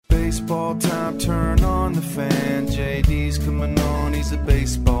baseball time, turn on the fan. JD's coming on, he's a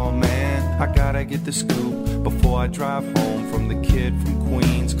baseball man. I gotta get the scoop before I drive home from the kid from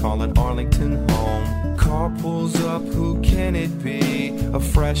Queens calling Arlington home. Car pulls up, who can it be? A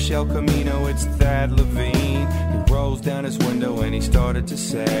fresh El Camino, it's Thad Levine. He rolls down his window and he started to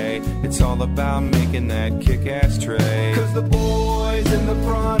say, it's all about making that kick-ass trade. Cause the boys in the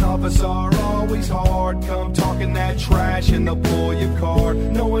front office are always hard. Come talking that trash and they'll pull your card.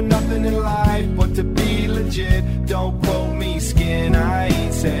 Knowing nothing in life but to be legit. Don't quote me, skin, I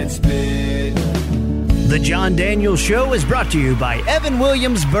ain't said spit. The Jon Daniels Show is brought to you by Evan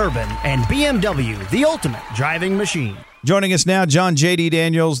Williams Bourbon and BMW, the ultimate driving machine. Joining us now, Jon J.D.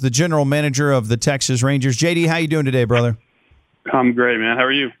 Daniels, the general manager of the Texas Rangers. J.D., how you doing today, brother? I'm great, man. How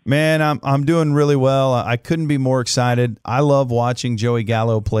are you? Man, I'm doing really well. I couldn't be more excited. I love watching Joey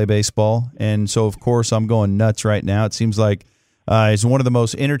Gallo play baseball, and so, of course, I'm going nuts right now. It seems like it's one of the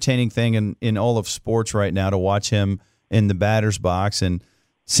most entertaining thing in all of sports right now to watch him in the batter's box, and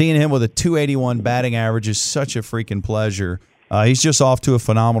seeing him with a .281 batting average is such a freaking pleasure. He's just off to a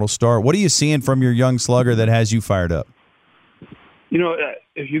phenomenal start. What are you seeing from your young slugger that has you fired up? You know,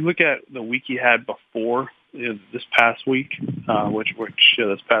 if you look at the week he had before this past week, which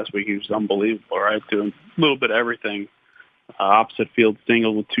this past week he was unbelievable, right? Doing a little bit of everything. Opposite field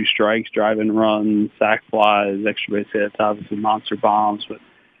single with 2 strikes, driving runs, sac flies, extra base hits, obviously monster bombs. But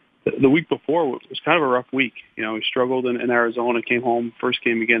the week before was kind of a rough week. You know, he struggled in Arizona, came home, first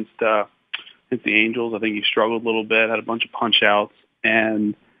game against the Angels. I think he struggled a little bit, had a bunch of punch outs.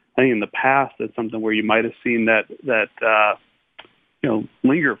 And I think in the past, that's something where you might have seen that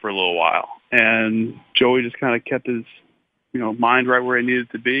linger for a little while. And Joey just kind of kept his, mind right where he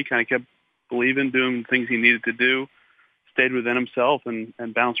needed to be, kind of kept believing, doing the things he needed to do, stayed within himself and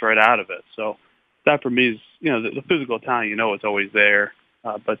bounced right out of it. So that for me is, the physical talent, it's always there.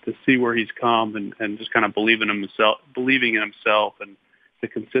 But to see where he's come and just kind of believing in himself and the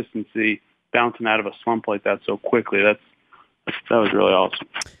consistency, bouncing out of a slump like that so quickly, that was really awesome.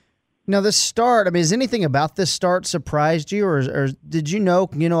 Now, this start, has anything about this start surprised you, or did you know,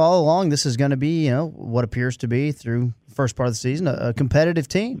 all along this is going to be, what appears to be through the first part of the season, a competitive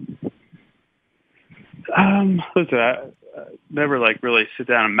team? Listen, I never really sit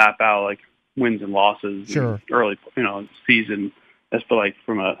down and map out wins and losses. Sure. Early, season. That's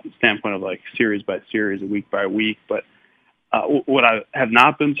from a standpoint of series by series, week by week. But what I have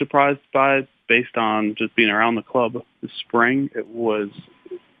not been surprised by, based on just being around the club this spring, it was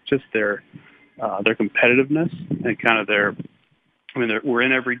just their competitiveness and kind of we're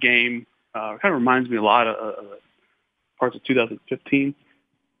in every game. It kind of reminds me a lot of parts of 2015,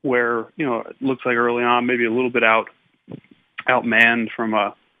 where it looks like early on maybe a little bit outmanned from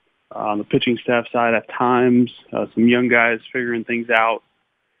on the pitching staff side at times. Some young guys figuring things out,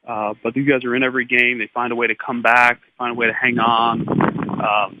 but these guys are in every game. They find a way to come back, find a way to hang on,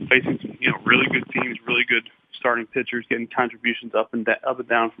 facing some really good teams, really good starting pitchers, getting contributions up and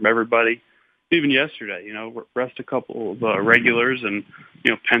down from everybody. Even yesterday, rest a couple of regulars, and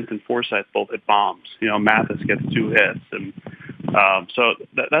Pence and Forsythe both hit bombs. Mathis gets 2 hits, and so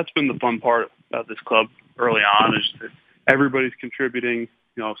that's been the fun part about this club early on, is that everybody's contributing.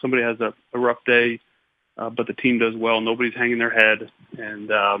 If somebody has a rough day, but the team does well, nobody's hanging their head,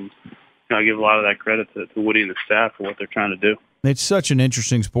 and I give a lot of that credit to Woody and the staff for what they're trying to do. It's such an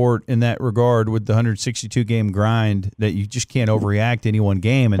interesting sport in that regard, with the 162-game grind, that you just can't overreact to any one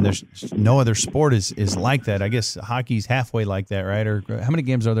game, and there's no other sport is like that. I guess hockey's halfway like that, right? Or how many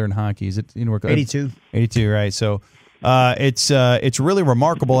games are there in hockey? Is it 82? 82, right? So it's really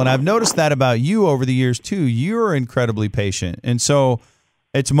remarkable, and I've noticed that about you over the years too. You're incredibly patient, and so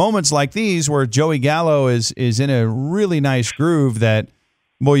it's moments like these where Joey Gallo is in a really nice groove that,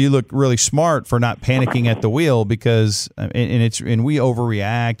 boy, you look really smart for not panicking at the wheel, because and we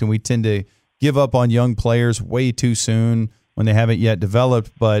overreact and we tend to give up on young players way too soon when they haven't yet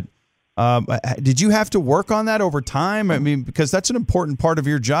developed. But did you have to work on that over time? Because that's an important part of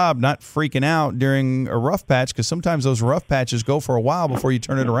your job, not freaking out during a rough patch, because sometimes those rough patches go for a while before you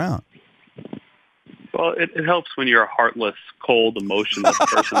turn it around. Well, it helps when you're a heartless, cold, emotionless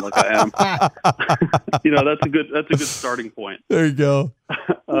person like I am. That's a good starting point. There you go.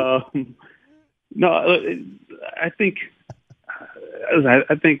 No, I think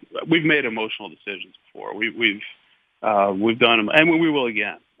we've made emotional decisions before. We've done them, and we will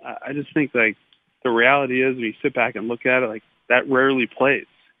again. I just think the reality is, when you sit back and look at it, that rarely plays.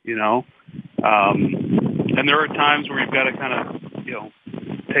 And there are times where you've got to kind of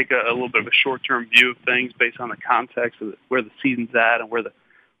take a little bit of a short-term view of things based on the context of where the season's at and where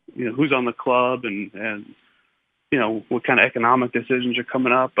who's on the club and what kind of economic decisions are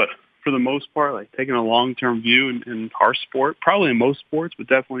coming up. But for the most part, like taking a long-term view in our sport, probably in most sports, but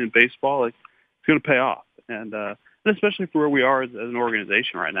definitely in baseball, like it's going to pay off. And especially for where we are as an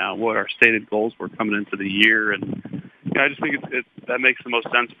organization right now, what our stated goals were coming into the year. And I just think that makes the most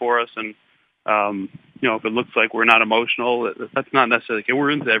sense for us. And, if it looks like we're not emotional, that's not necessarily,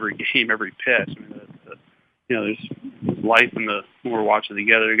 we're into every game, every pitch. I mean, there's life in when we're watching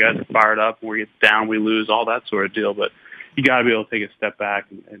together. You guys are fired up. When we get down, we lose, all that sort of deal. But you got to be able to take a step back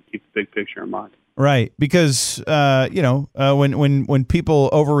and keep the big picture in mind. Right, because when people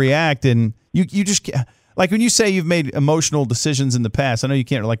overreact and you just like when you say you've made emotional decisions in the past. I know you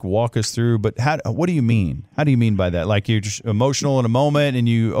can't like walk us through, but what do you mean? How do you mean by that? Like you're just emotional in a moment and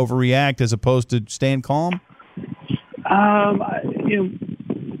you overreact as opposed to staying calm? A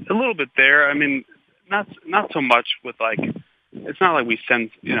little bit there. I mean, not so much with like. It's not like we send.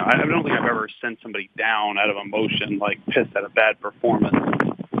 I don't think I've ever sent somebody down out of emotion, like pissed at a bad performance.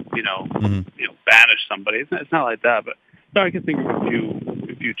 Banish somebody. It's not like that, but I can think of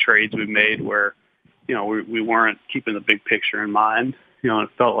a few trades we've made where, we weren't keeping the big picture in mind. And it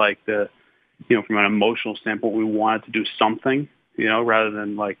felt like from an emotional standpoint, we wanted to do something, rather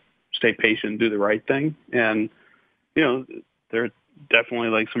than like stay patient and do the right thing. And, there are definitely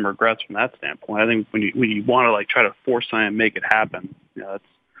like some regrets from that standpoint. I think when you want to like try to force something and make it happen, that's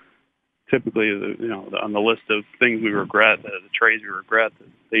typically on the list of things we regret, the trades we regret,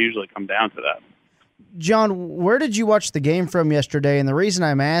 they usually come down to that. John, where did you watch the game from yesterday? And the reason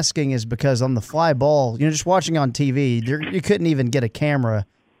I'm asking is because on the fly ball, just watching on TV, you couldn't even get a camera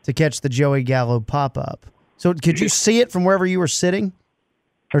to catch the Joey Gallo pop-up. So could you see it from wherever you were sitting?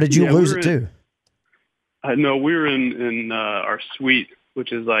 Or did you lose it too? No, we were in our suite,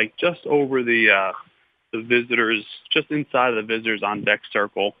 which is like just over the visitors, just inside of the visitors on deck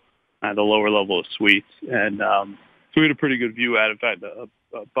circle, the lower level of suites. And so we had a pretty good view at it. In fact,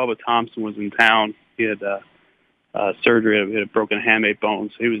 Bubba Thompson was in town. He had surgery. He had a broken hamate bone,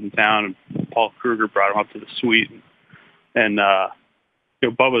 so he was in town. And Paul Kruger brought him up to the suite. And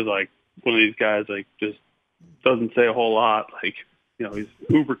Bubba's like one of these guys, like just doesn't say a whole lot. Like he's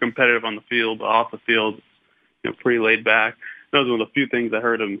uber competitive on the field, but off the field, pretty laid back. That was one of the few things I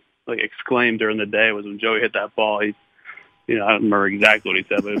heard him like exclaim during the day was when Joey hit that ball. He, I don't remember exactly what he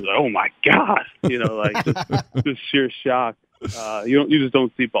said, but it was like, "Oh my God!" Like just sheer shock. You just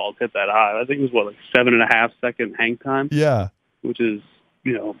don't see balls hit that high. I think it was like 7.5 second hang time. Yeah, which is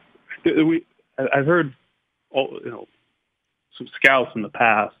I've heard some scouts in the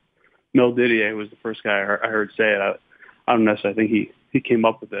past. Mel Didier was the first guy I heard say it. I don't necessarily think he came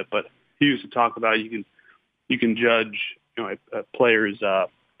up with it, but he used to talk about you can judge a player's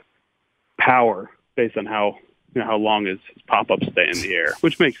power based on how long his pop-ups stay in the air,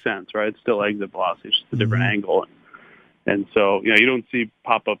 which makes sense, right? It's still exit velocity, it's just a different angle. And so, you don't see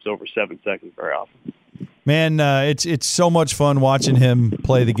pop-ups over 7 seconds very often. Man, it's so much fun watching him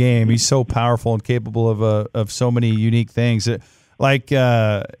play the game. He's so powerful and capable of so many unique things.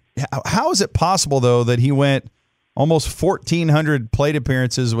 How is it possible though that he went almost 1,400 plate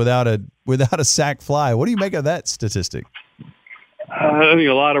appearances without a sac fly? What do you make of that statistic? I think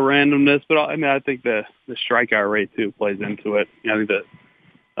a lot of randomness, but I think the strikeout rate too plays into it. I think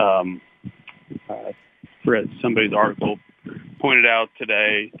that read somebody's article pointed out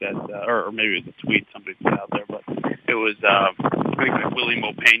today that, or maybe it was a tweet somebody put out there, but it was I think like Willie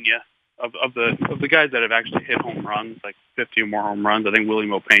Mopena of the guys that have actually hit home runs, like 50 or more home runs. I think Willie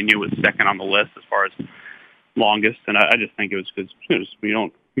Mopena was second on the list as far as longest, and I just think it was because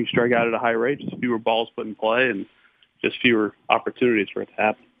you strike out at a high rate, just fewer balls put in play, and just fewer opportunities for it to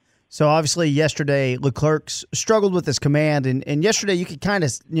happen. So obviously yesterday Leclerc struggled with his command, and yesterday you could kind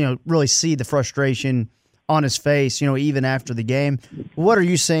of really see the frustration on his face, even after the game. What are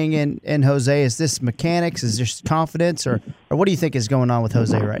you seeing in Jose? Is this mechanics? Is this confidence, or what do you think is going on with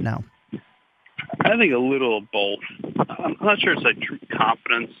Jose right now? I think a little of both. I'm not sure it's like true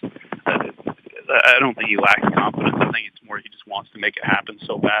confidence. I don't think he lacks confidence. I think it's more he just wants to make it happen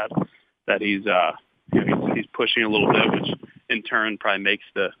so bad that he's pushing a little bit, which in turn probably makes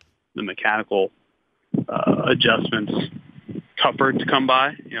the mechanical adjustments tougher to come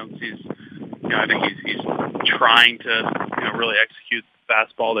by. I think he's trying to really execute the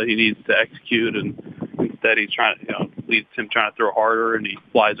fastball that he needs to execute, and instead he's trying to leads him trying to throw harder, and he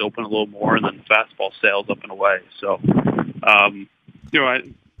flies open a little more, and then the fastball sails up and away. So,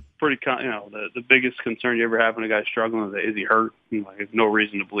 the biggest concern you ever have when a guy's struggling is he hurt? I have no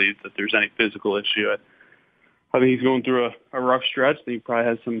reason to believe that there's any physical issue. I think he's going through a rough stretch. He probably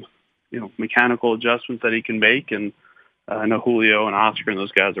has some, mechanical adjustments that he can make, and I know Julio and Oscar and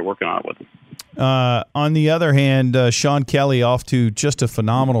those guys are working on it with him. On the other hand, Sean Kelly off to just a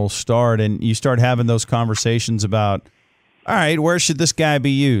phenomenal start, and you start having those conversations about, all right, where should this guy be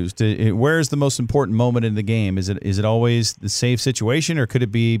used? Where's the most important moment in the game? Is it always the safe situation, or could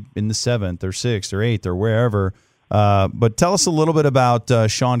it be in the 7th or 6th or 8th or wherever? But tell us a little bit about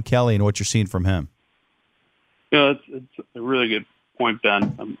Sean Kelly and what you're seeing from him. It's a really good point,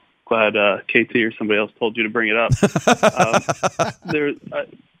 Ben. I'm glad KT or somebody else told you to bring it up.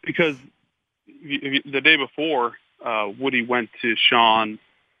 Because the day before, Woody went to Sean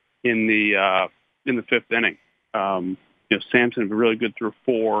in the 5th inning. Sampson was really good through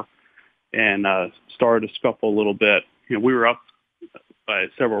 4 and started to scuffle a little bit. We were up by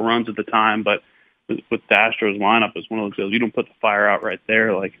several runs at the time, but with the Astros lineup, it's one of those deals. You don't put the fire out right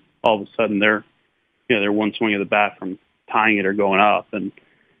there, like all of a sudden they're one swing of the bat from tying it or going up. And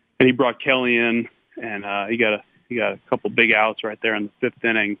he brought Kelly in, and he got a couple big outs right there in the 5th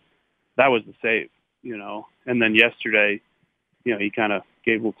inning. That was the save, And then yesterday, he kind of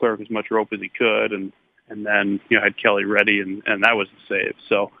gave Leclerc as much rope as he could, and then had Kelly ready, and that was the save.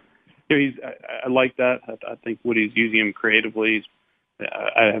 So I like that. I think Woody's using him creatively.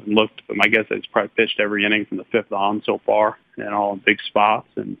 I haven't looked, but my guess is he's probably pitched every inning from the 5th on so far, and all in big spots,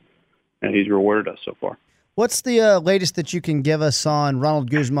 and he's rewarded us so far. What's the latest that you can give us on Ronald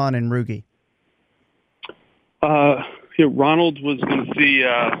Guzman and Rugi? Ronald was going to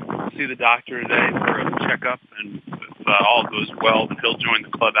see the doctor today for a checkup, and if all goes well, then he'll join the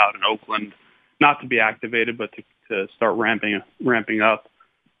club out in Oakland. Not to be activated, but to start ramping up.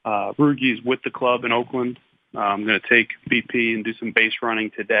 Rugi's with the club in Oakland. I'm going to take BP and do some base running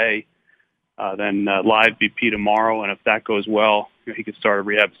today, then live BP tomorrow, and if that goes well, he could start a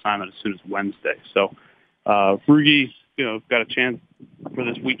rehab assignment as soon as Wednesday. So Rugi, got a chance for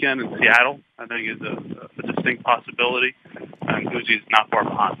this weekend in Seattle. I think is a distinct possibility, and Guzzi's not far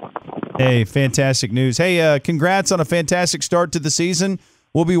behind. Hey, fantastic news. Hey, congrats on a fantastic start to the season.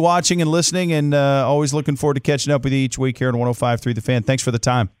 We'll be watching and listening, and always looking forward to catching up with you each week here on 105.3 The Fan. Thanks for the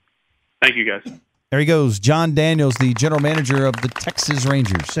time. Thank you, guys. There he goes, Jon Daniels, the general manager of the Texas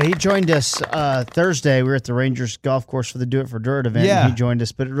Rangers. So he joined us Thursday. We were at the Rangers golf course for the Do It for Dirt event. Yeah. And he joined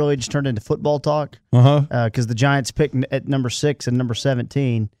us, but it really just turned into football talk because the Giants picked at number 6 and number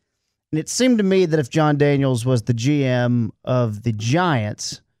 17. And it seemed to me that if Jon Daniels was the GM of the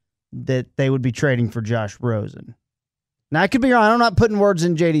Giants, that they would be trading for Josh Rosen. Now, I could be wrong. I'm not putting words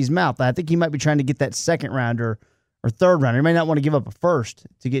in JD's mouth. I think he might be trying to get that second rounder or third rounder. He may not want to give up a first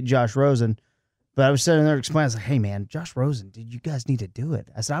to get Josh Rosen. But I was sitting there explaining, I was like, hey, man, Josh Rosen, dude, you guys need to do it.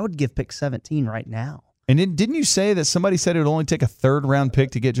 I said, I would give pick 17 right now. And didn't you say that somebody said it would only take a 3rd-round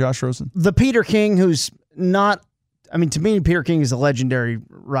pick to get Josh Rosen? The Peter King, who's not, to me, Peter King is a legendary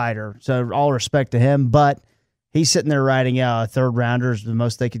writer, so all respect to him, but he's sitting there writing out a 3rd-rounder is the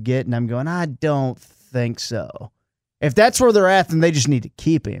most they could get, and I'm going, I don't think so. If that's where they're at, then they just need to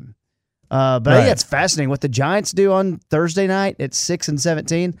keep him. But I think it's fascinating what the Giants do on Thursday night at 6 and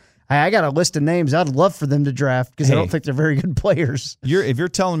 17. I got a list of names I'd love for them to draft because I don't think they're very good players. If you're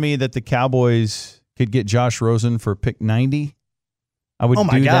telling me that the Cowboys could get Josh Rosen for pick 90, I would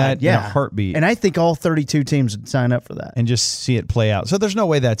do that in a heartbeat. And I think all 32 teams would sign up for that. And just see it play out. So there's no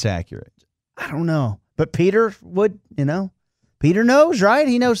way that's accurate. I don't know. But Peter would, Peter knows, right?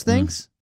 He knows things.